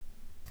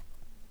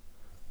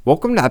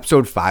Welcome to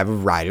episode 5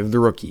 of Ride of the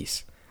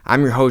Rookies.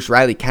 I'm your host,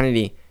 Riley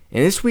Kennedy.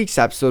 In this week's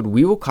episode,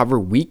 we will cover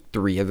week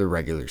 3 of the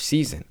regular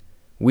season.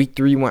 Week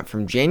 3 went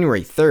from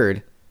January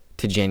 3rd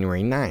to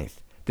January 9th.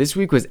 This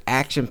week was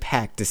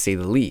action-packed to say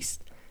the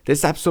least.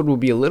 This episode will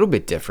be a little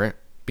bit different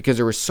because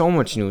there was so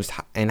much news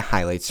and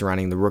highlights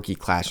surrounding the rookie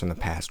class from the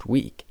past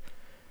week.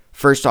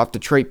 First off,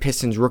 Detroit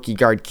Pistons rookie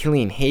guard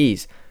Killian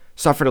Hayes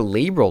suffered a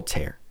labral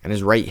tear in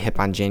his right hip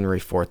on January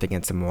 4th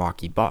against the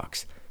Milwaukee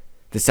Bucks.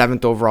 The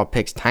 7th overall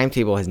pick's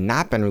timetable has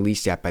not been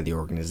released yet by the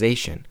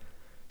organization.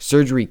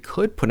 Surgery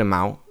could put him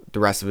out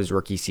the rest of his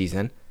rookie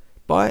season,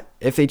 but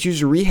if they choose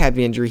to rehab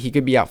the injury, he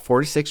could be out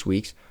 4 to 6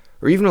 weeks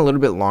or even a little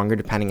bit longer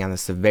depending on the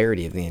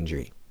severity of the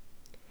injury.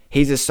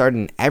 Hayes has started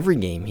in every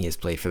game he has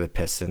played for the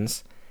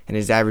Pistons and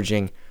is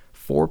averaging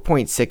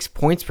 4.6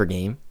 points per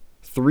game,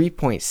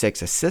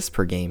 3.6 assists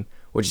per game,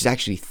 which is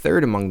actually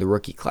third among the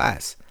rookie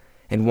class,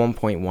 and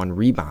 1.1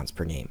 rebounds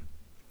per game.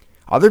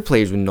 Other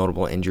players with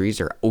notable injuries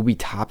are Obi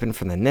Toppin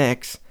from the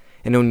Knicks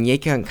and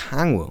Onyeka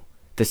Okongwu,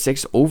 the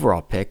 6th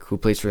overall pick who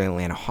plays for the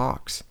Atlanta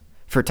Hawks.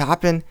 For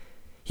Toppin,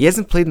 he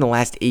hasn't played in the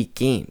last 8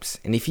 games,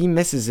 and if he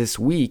misses this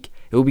week,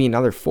 it will be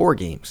another 4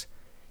 games.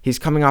 He's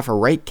coming off a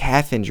right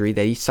calf injury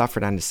that he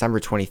suffered on December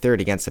 23rd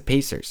against the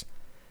Pacers.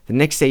 The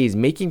Knicks say he's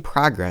making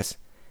progress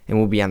and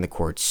will be on the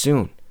court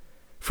soon.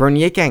 For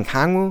Onyeka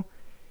Okongwu,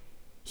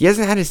 he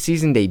hasn't had his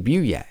season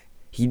debut yet.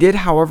 He did,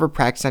 however,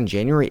 practice on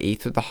January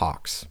 8th with the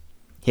Hawks.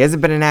 He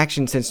hasn't been in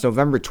action since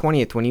November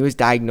 20th when he was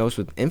diagnosed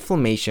with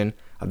inflammation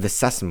of the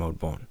sesamoid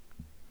bone.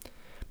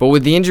 But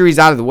with the injuries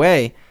out of the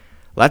way,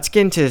 let's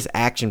get into this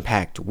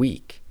action-packed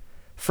week.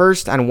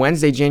 First, on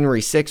Wednesday,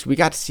 January 6th, we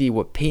got to see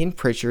what Peyton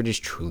Pritchard is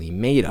truly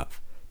made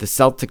of. The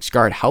Celtics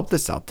guard helped the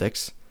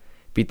Celtics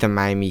beat the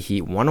Miami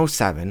Heat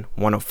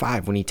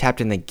 107-105 when he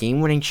tapped in the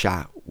game-winning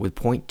shot with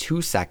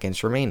 0.2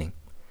 seconds remaining.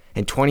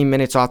 In 20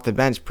 minutes off the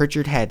bench,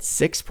 Pritchard had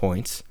 6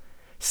 points,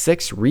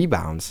 6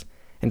 rebounds,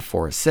 and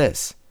 4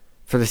 assists.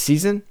 For the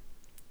season,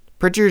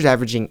 Pritchard is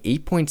averaging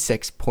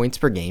 8.6 points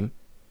per game,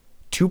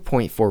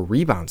 2.4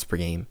 rebounds per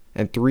game,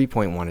 and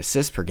 3.1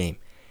 assists per game.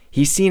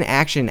 He's seen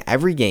action in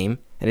every game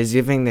and is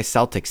giving the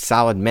Celtics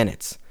solid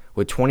minutes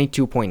with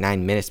 22.9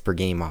 minutes per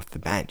game off the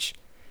bench.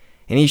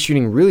 And he's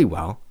shooting really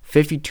well,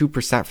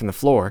 52% from the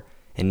floor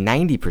and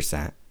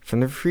 90%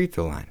 from the free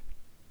throw line.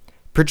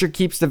 Pritchard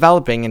keeps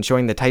developing and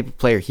showing the type of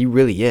player he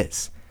really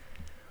is.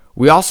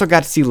 We also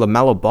got to see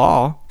LaMelo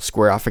Ball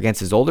square off against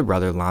his older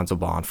brother Lonzo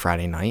Ball on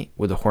Friday night,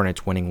 with the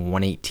Hornets winning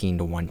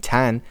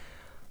 118-110.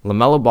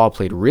 LaMelo Ball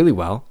played really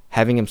well,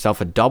 having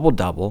himself a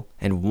double-double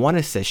and 1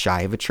 assist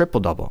shy of a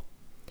triple-double.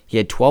 He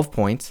had 12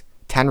 points,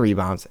 10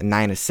 rebounds, and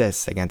 9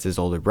 assists against his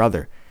older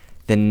brother.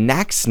 The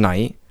next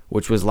night,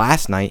 which was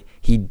last night,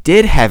 he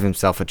did have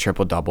himself a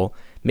triple-double,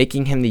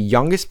 making him the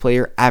youngest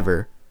player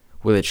ever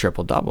with a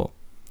triple-double.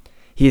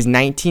 He is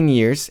 19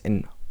 years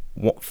and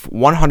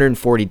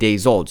 140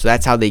 days old, so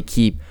that's how they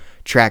keep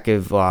track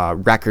of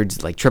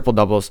records like triple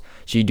doubles.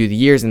 So you do the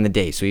years and the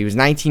days. So he was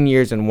 19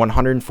 years and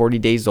 140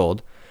 days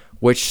old,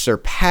 which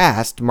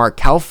surpassed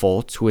Markelle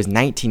Fultz, who was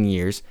 19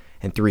 years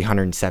and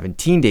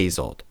 317 days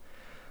old.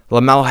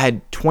 LaMelo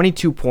had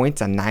 22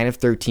 points on 9 of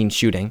 13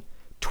 shooting,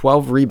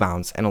 12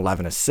 rebounds, and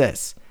 11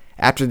 assists.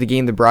 After the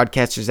game, the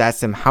broadcasters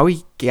asked him how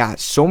he got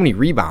so many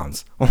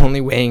rebounds,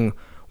 only weighing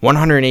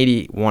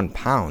 181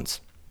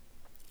 pounds.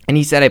 And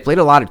he said, "I played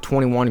a lot of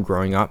 21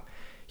 growing up.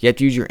 You have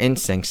to use your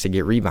instincts to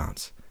get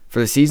rebounds." For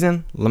the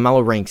season,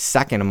 LaMelo ranked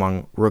second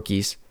among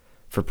rookies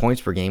for points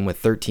per game with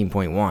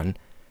 13.1,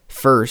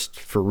 first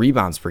for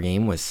rebounds per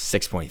game with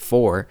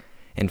 6.4,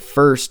 and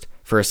first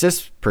for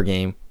assists per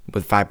game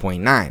with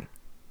 5.9.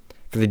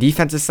 For the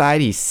defensive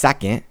side, he's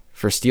second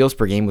for steals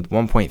per game with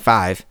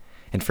 1.5,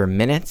 and for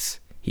minutes,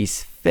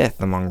 he's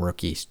fifth among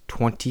rookies,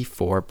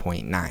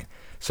 24.9.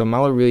 So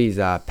Melo really is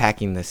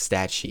packing the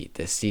stat sheet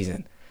this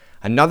season.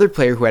 Another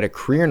player who had a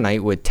career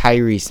night with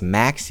Tyrese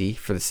Maxey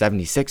for the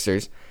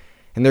 76ers.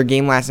 In their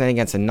game last night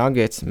against the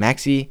Nuggets,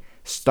 Maxey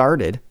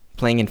started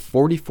playing in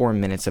 44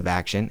 minutes of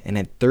action and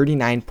had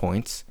 39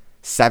 points,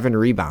 7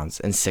 rebounds,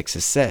 and 6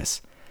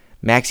 assists.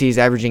 Maxey is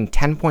averaging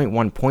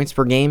 10.1 points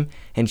per game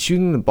and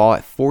shooting the ball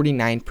at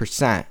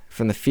 49%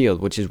 from the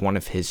field, which is one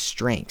of his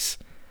strengths.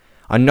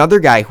 Another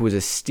guy who was a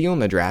steal in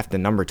the draft, the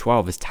number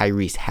 12, is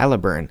Tyrese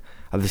Halliburton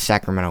of the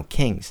Sacramento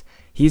Kings.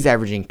 He's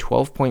averaging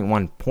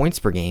 12.1 points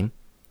per game,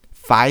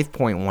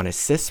 5.1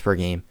 assists per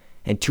game,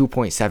 and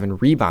 2.7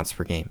 rebounds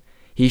per game.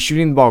 He's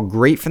shooting the ball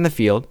great from the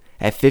field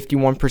at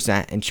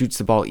 51% and shoots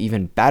the ball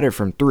even better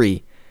from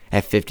 3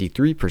 at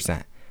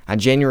 53%. On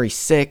January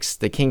 6th,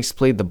 the Kings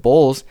played the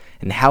Bulls,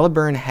 and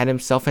Halliburton had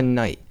himself a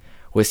night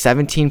with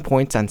 17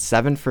 points on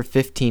 7 for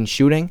 15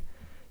 shooting,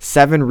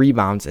 7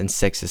 rebounds, and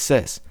 6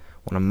 assists.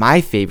 One of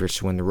my favorites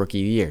to win the Rookie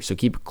of the Year, so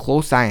keep a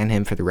close eye on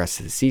him for the rest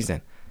of the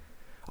season.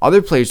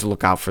 Other players to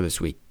look out for this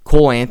week: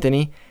 Cole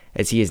Anthony,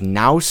 as he is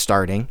now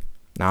starting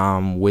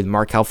with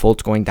Markelle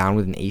Fultz going down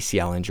with an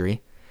ACL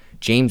injury.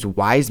 James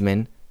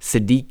Wiseman,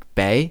 Sadiq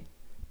Bey,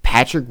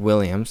 Patrick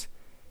Williams,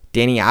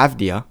 Danny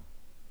Avdija,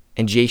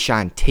 and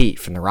Jae'Sean Tate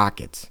from the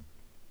Rockets.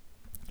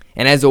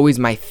 And as always,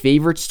 my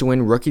favorites to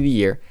win Rookie of the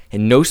Year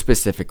in no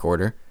specific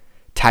order: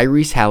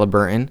 Tyrese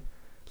Halliburton,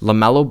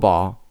 LaMelo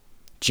Ball,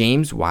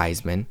 James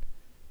Wiseman,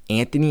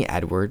 Anthony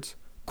Edwards,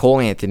 Cole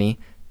Anthony,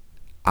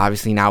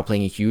 obviously now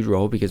playing a huge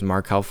role because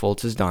Markelle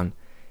Fultz is done,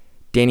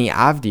 Danny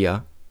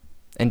Avdia,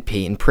 and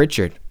Peyton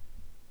Pritchard.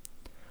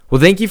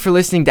 Well, thank you for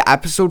listening to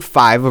episode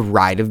 5 of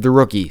Ride of the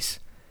Rookies.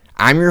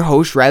 I'm your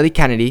host, Riley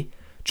Kennedy.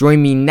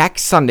 Join me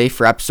next Sunday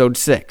for episode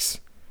 6.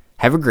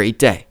 Have a great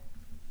day.